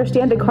help you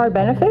understand the card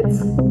benefits?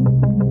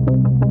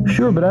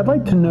 Sure, but I'd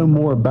like to know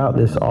more about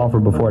this offer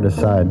before I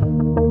decide.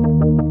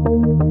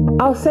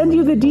 I'll send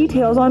you the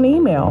details on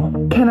email.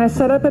 Can I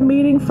set up a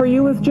meeting for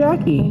you with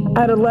Jackie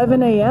at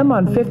 11 a.m.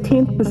 on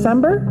 15th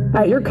December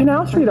at your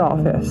Canal Street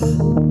office?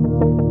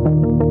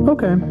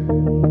 Okay.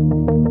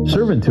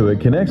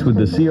 Servion connects with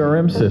the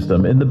CRM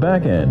system in the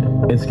back end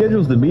and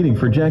schedules the meeting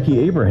for Jackie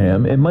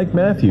Abraham and Mike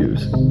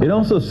Matthews. It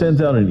also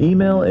sends out an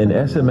email and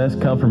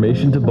SMS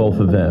confirmation to both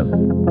of them.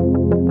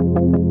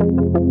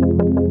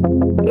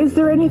 Is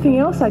there anything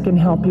else I can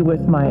help you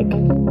with, Mike?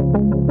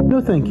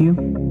 No, thank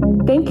you.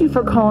 Thank you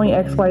for calling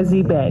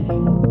XYZ Bank.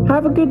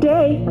 Have a good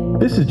day.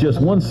 This is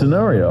just one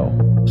scenario.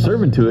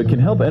 Servion can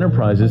help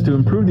enterprises to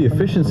improve the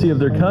efficiency of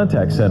their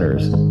contact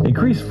centers,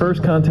 increase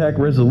first contact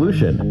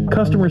resolution,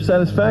 customer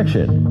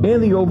satisfaction,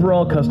 and the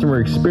overall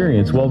customer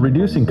experience while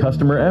reducing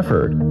customer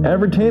effort,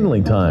 average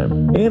handling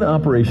time, and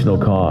operational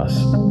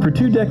costs. For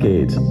 2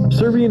 decades,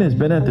 Servion has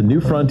been at the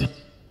new frontier.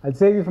 I'll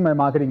save you from my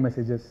marketing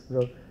messages.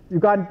 So you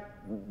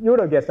would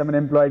have guessed I'm an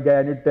employed guy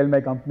and you'd tell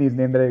my company's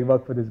name that I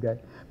work for this guy.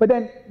 But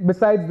then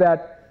besides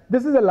that,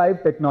 this is a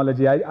live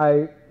technology.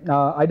 I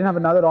didn't have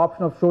another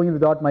option of showing you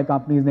without my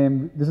company's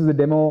name. This is a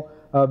demo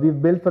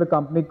we've built for a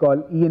company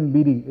called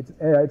ENBD.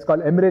 It's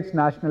called Emirates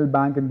National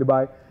Bank in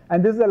Dubai.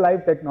 And this is a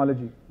live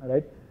technology, all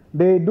right?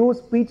 They do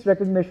speech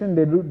recognition.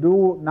 They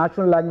do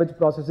natural language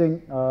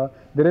processing.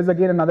 There is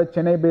again another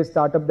Chennai-based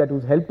startup that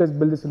has helped us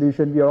build the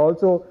solution. We are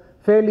also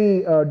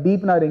fairly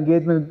deep in our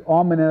engagement with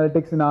OM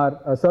Analytics in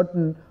our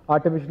certain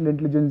artificial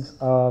intelligence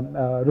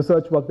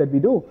research work that we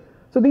do.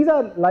 So these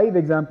are live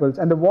examples,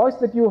 and the voice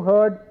that you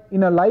heard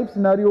in a live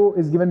scenario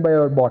is given by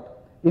our bot.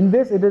 In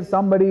this, it is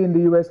somebody in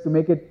the US to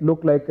make it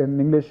look like an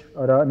English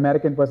or an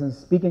American person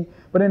speaking,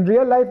 but in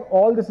real life,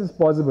 all this is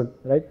possible,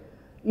 right?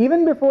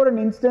 Even before an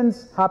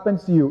instance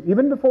happens to you,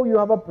 even before you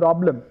have a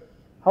problem,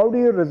 how do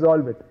you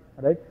resolve it,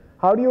 right?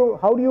 How do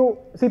you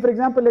see, for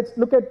example, let's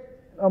look at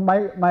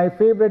my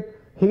favorite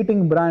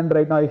hating brand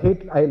right now.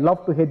 I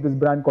love to hate this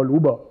brand called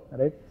Uber,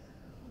 right?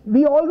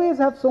 We always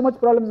have so much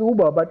problems with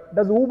Uber, but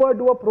does Uber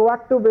do a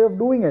proactive way of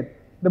doing it?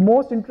 The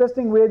most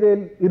interesting way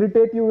they'll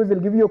irritate you is they'll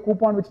give you a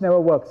coupon which never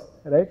works,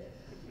 right?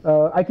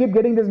 I keep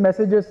getting these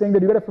messages saying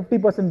that you get a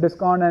 50%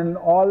 discount and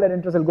all that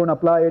interest will go and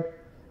apply it,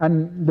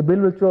 and the bill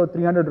will show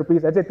 300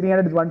 rupees. I'd say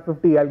 300 is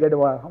 150, I'll get a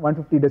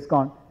 150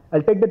 discount.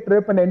 I'll take the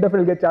trip and at the end of it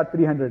I'll get charged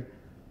 300.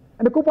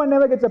 And the coupon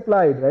never gets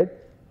applied, right?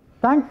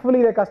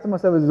 Thankfully, the customer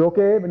service is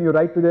okay. When you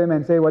write to them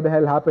and say, what the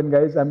hell happened,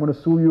 guys, I'm going to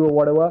sue you or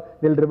whatever,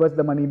 they'll reverse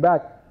the money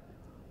back.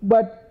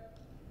 But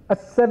a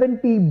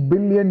 $70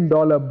 billion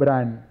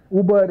brand,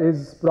 Uber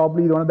is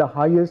probably one of the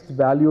highest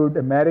valued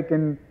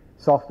American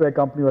software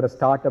company or a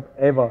startup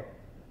ever.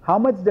 How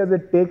much does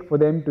it take for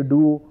them to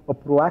do a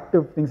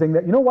proactive thing saying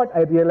that, you know what,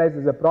 I realize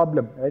there's a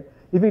problem, right?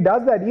 If he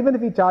does that, even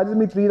if he charges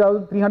me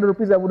 300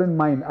 rupees, I wouldn't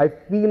mind. I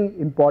feel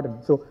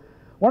important. So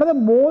one of the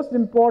most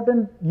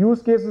important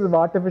use cases of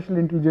artificial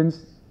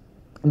intelligence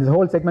in this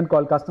whole segment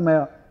called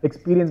customer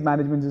experience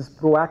management is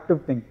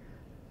proactive thing.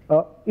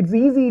 It's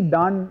easy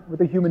done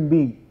with a human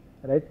being,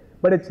 right?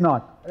 But it's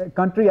not. A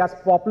country as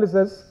populous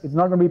as it's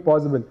not going to be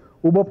possible.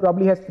 Uber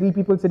probably has 3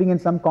 people sitting in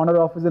some corner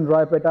office in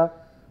Roypeta.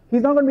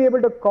 He's not going to be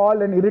able to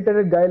call an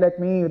irritated guy like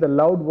me with a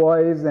loud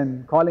voice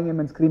and calling him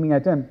and screaming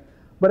at him.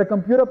 But a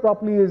computer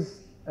probably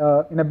is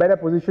in a better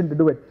position to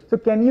do it. So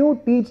can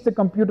you teach the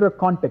computer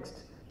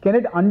context? Can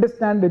it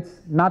understand its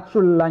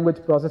natural language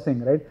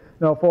processing, right?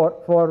 Now,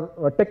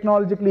 for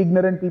technologically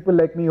ignorant people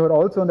like me who are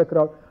also in the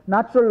crowd,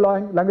 natural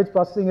language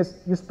processing is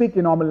you speak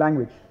your normal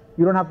language.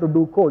 You don't have to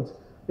do codes.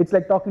 It's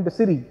like talking to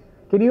Siri.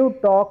 Can you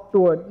talk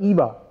to an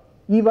Eva?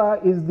 Eva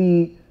is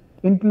the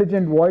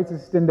intelligent voice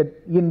assistant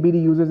that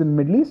ENBD uses in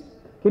the Middle East.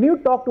 Can you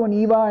talk to an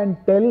Eva and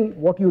tell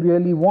what you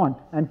really want?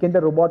 And can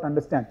the robot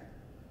understand?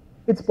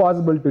 It's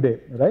possible today,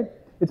 right?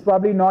 It's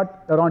probably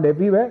not around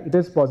everywhere. It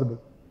is possible.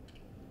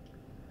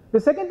 The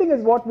second thing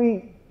is what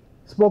we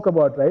spoke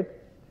about, right?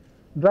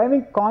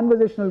 Driving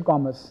conversational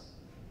commerce.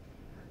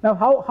 Now,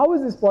 how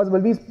is this possible?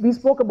 We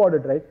spoke about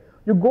it, right?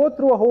 You go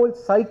through a whole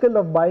cycle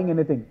of buying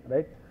anything,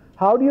 right?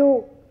 How do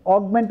you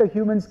augment a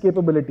human's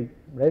capability,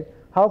 right?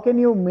 How can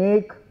you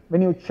make,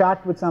 when you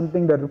chat with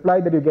something, the reply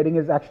that you're getting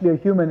is actually a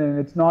human and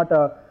it's not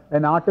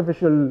an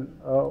artificial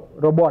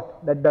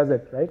robot that does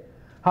it, right?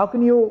 How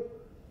can you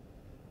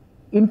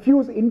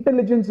infuse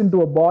intelligence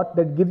into a bot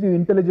that gives you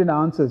intelligent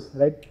answers,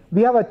 right?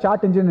 We have a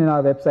chat engine in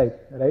our website,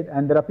 right?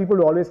 And there are people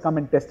who always come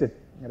and test it,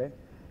 right?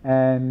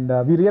 And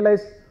we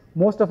realize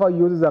most of our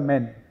users are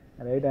men,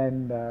 right?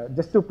 And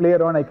just to play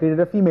around, I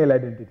created a female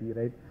identity,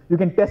 right? You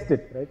can test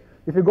it, right?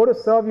 If you go to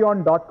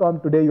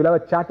servion.com today, you'll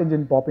have a chat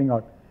engine popping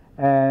out.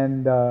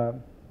 And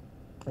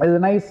there's a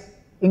nice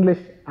English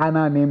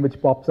Anna name which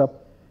pops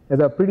up.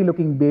 There's a pretty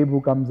looking babe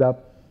who comes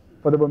up.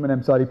 For the woman,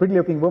 I'm sorry, pretty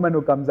looking woman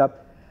who comes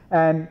up.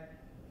 And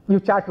you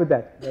chat with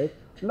that, right?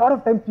 A lot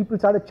of times people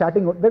started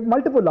chatting. There are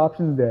multiple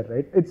options there,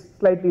 right? It's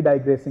slightly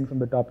digressing from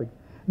the topic.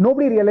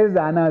 Nobody realizes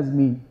Anna is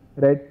me,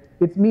 right?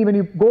 It's me. When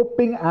you go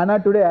ping Anna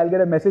today, I'll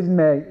get a message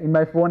in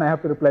my phone. I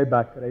have to reply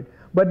back, right?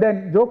 But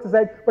then, jokes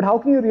aside, but how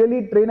can you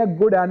really train a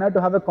good Anna to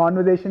have a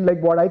conversation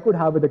like what I could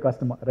have with a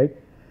customer, right?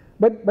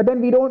 But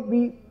then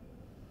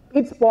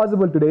it's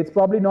possible today. It's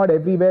probably not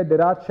everywhere.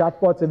 There are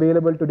chatbots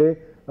available today.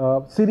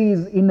 Siri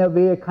is in a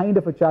way a kind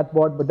of a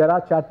chatbot, but there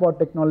are chatbot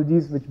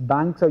technologies which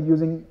banks are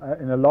using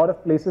in a lot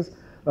of places.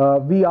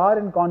 We are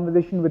in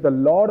conversation with a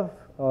lot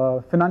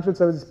of financial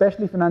services,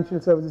 especially financial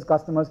services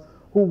customers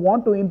who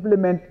want to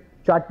implement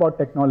chatbot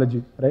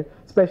technology, right?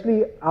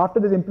 Especially after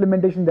this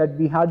implementation that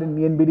we had in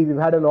ENBD, we've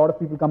had a lot of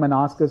people come and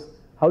ask us,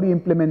 how do you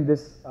implement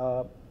this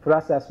for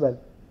us as well?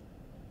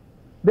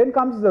 Then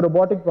comes the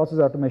robotic process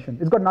automation.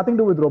 It's got nothing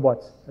to do with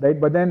robots, right?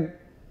 But then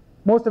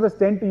most of us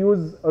tend to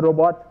use a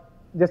robot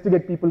just to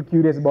get people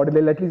curious about it.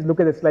 They'll at least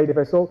look at the slide. If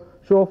I show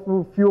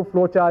a few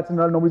flow charts and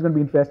all, nobody's going to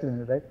be interested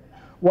in it, right?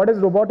 What does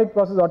robotic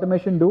process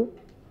automation do?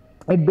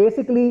 It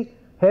basically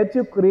helps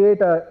you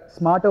create a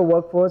smarter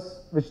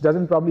workforce which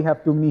doesn't probably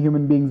have too many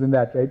human beings in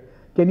that, right?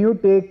 Can you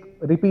take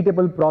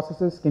repeatable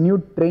processes? Can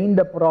you train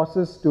the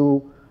process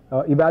to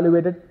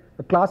evaluate it?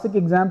 A classic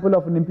example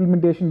of an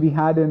implementation we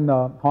had in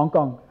Hong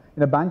Kong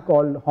in a bank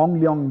called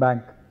Hong Leong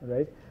Bank,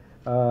 right?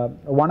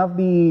 One of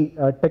the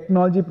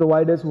technology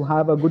providers who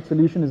have a good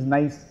solution is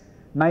NICE.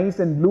 NICE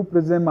and Blue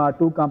Prism are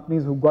two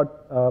companies who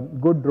got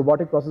good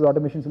robotic process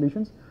automation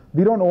solutions.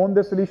 We don't own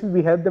the solutions,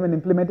 we help them in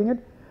implementing it.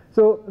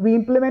 So we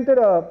implemented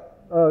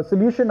a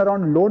solution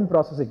around loan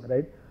processing,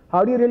 right?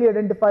 How do you really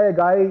identify a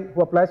guy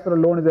who applies for a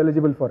loan is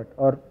eligible for it?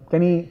 Or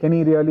can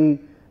he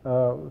really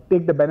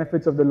take the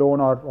benefits of the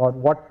loan, or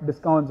what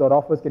discounts or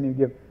offers can you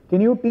give? Can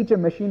you teach a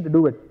machine to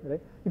do it,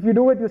 right? If you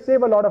do it, you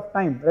save a lot of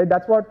time, right?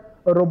 That's what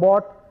a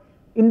robot,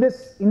 in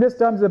this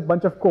terms, is a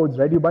bunch of codes,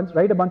 right? You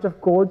write a bunch of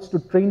codes to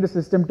train the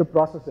system to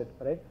process it,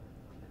 right?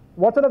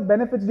 What sort of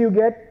benefits do you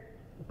get?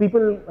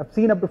 People have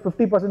seen up to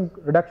 50%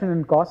 reduction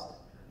in cost.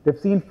 They've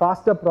seen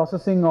faster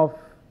processing of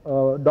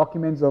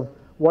documents of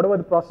whatever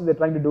the process they're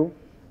trying to do.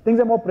 Things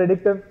are more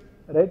predictive,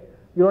 right?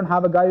 You don't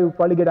have a guy who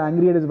probably get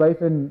angry at his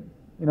wife and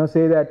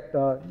say that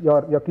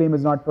your claim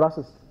is not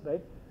processed,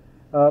 right?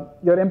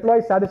 Your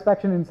employee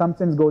satisfaction in some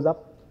sense goes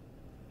up.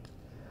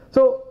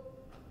 So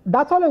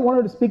that's all I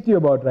wanted to speak to you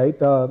about, right?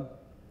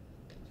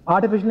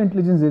 Artificial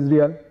intelligence is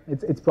real.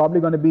 It's probably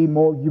going to be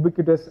more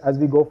ubiquitous as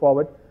we go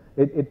forward.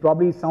 It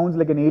probably sounds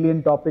like an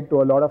alien topic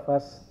to a lot of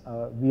us.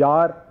 We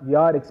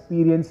are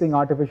experiencing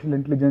artificial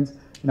intelligence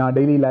in our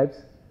daily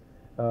lives.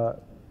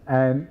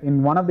 And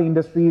in one of the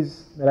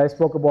industries that I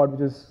spoke about,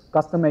 which is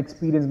customer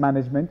experience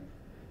management,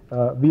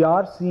 we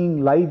are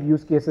seeing live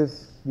use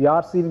cases. We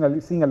are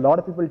seeing a lot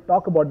of people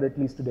talk about it at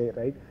least today,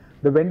 right?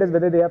 The vendors,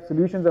 whether they have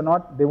solutions or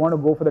not, they want to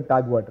go for the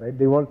tag word, right?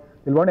 They'll want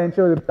to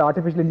ensure that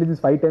artificial intelligence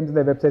 5 times in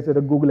their website so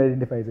that Google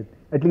identifies it.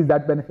 At least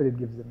that benefit it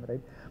gives them, right?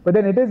 But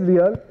then it is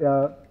real.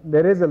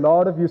 There is a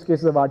lot of use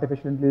cases of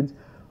artificial intelligence.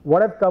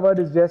 What I've covered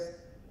is just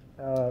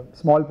a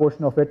small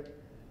portion of it.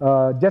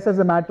 Just as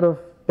a matter of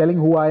telling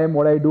who I am,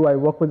 what I do, I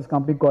work with this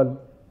company called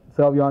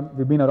Servion.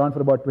 We've been around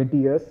for about 20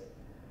 years.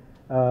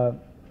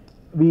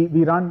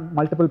 We run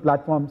multiple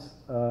platforms.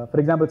 For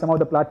example, some of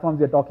the platforms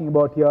we are talking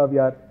about here, we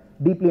are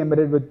deeply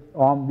embedded with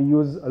ORM. We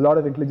use a lot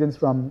of intelligence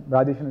from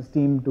Rajesh and his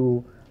team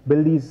to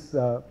build these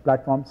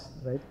platforms,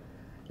 right?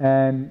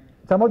 And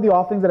some of the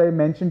offerings that I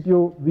mentioned to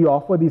you, we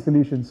offer these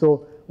solutions.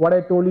 So what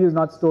I told you is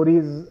not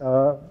stories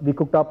we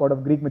cooked up out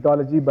of Greek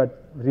mythology,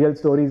 but real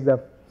stories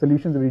of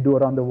solutions that we do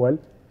around the world.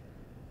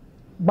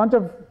 Bunch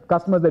of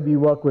customers that we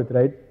work with,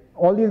 right?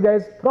 All these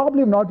guys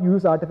probably have not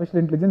used artificial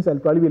intelligence. I'll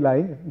probably be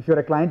lying. If you're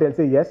a client, I'll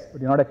say yes,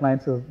 but you're not a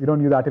client, so you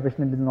don't use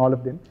artificial intelligence in all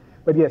of them.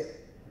 But yes,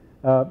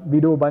 we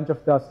do a bunch of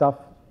stuff.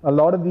 A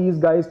lot of these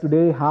guys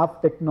today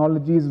have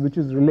technologies which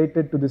is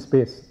related to this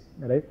space,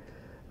 right?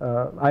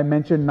 I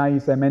mentioned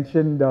NICE, I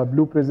mentioned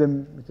Blue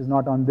Prism, which is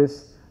not on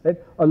this, right?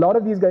 A lot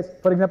of these guys,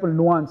 for example,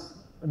 Nuance,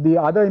 the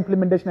other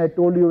implementation I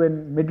told you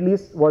in Middle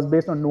East was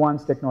based on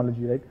Nuance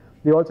technology, right?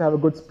 They also have a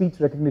good speech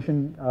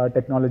recognition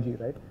technology,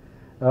 right?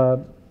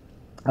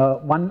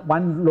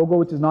 One logo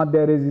which is not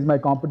there is my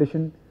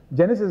competition.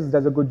 Genesis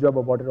does a good job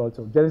about it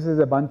also. Genesis is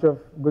a bunch of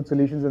good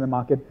solutions in the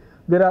market.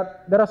 There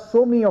are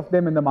so many of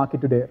them in the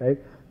market today, right?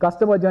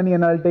 Customer journey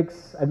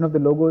analytics, I don't know if the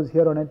logo is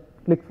here on it.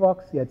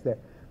 ClickFox, yeah, it's there.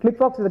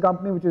 ClickFox is a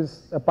company which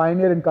is a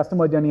pioneer in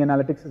customer journey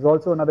analytics. It's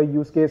also another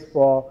use case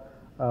for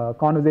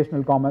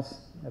conversational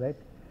commerce, right?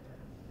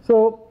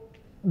 So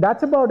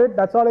that's about it.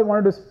 That's all I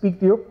wanted to speak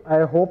to you.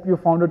 I hope you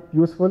found it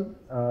useful.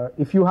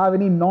 If you have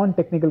any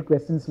non-technical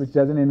questions which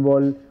doesn't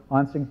involve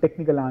answering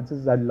technical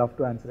answers, I'd love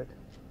to answer it.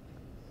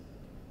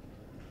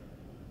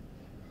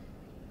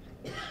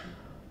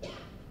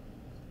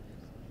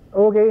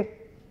 Okay,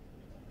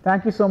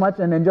 thank you so much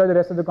and enjoy the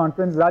rest of the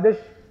conference. Rajesh,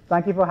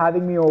 thank you for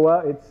having me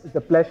over. It's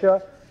a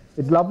pleasure.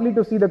 It's lovely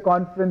to see the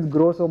conference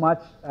grow so much.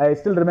 I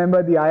still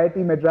remember the IIT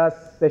Madras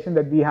session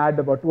that we had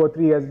about 2 or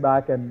 3 years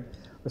back, and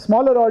a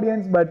smaller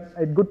audience, but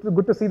it's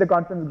good to see the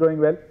conference growing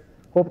well.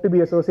 Hope to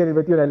be associated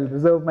with you, and I'll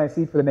reserve my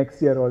seat for the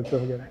next year also.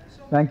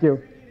 Thank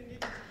you.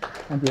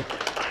 Thank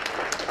you.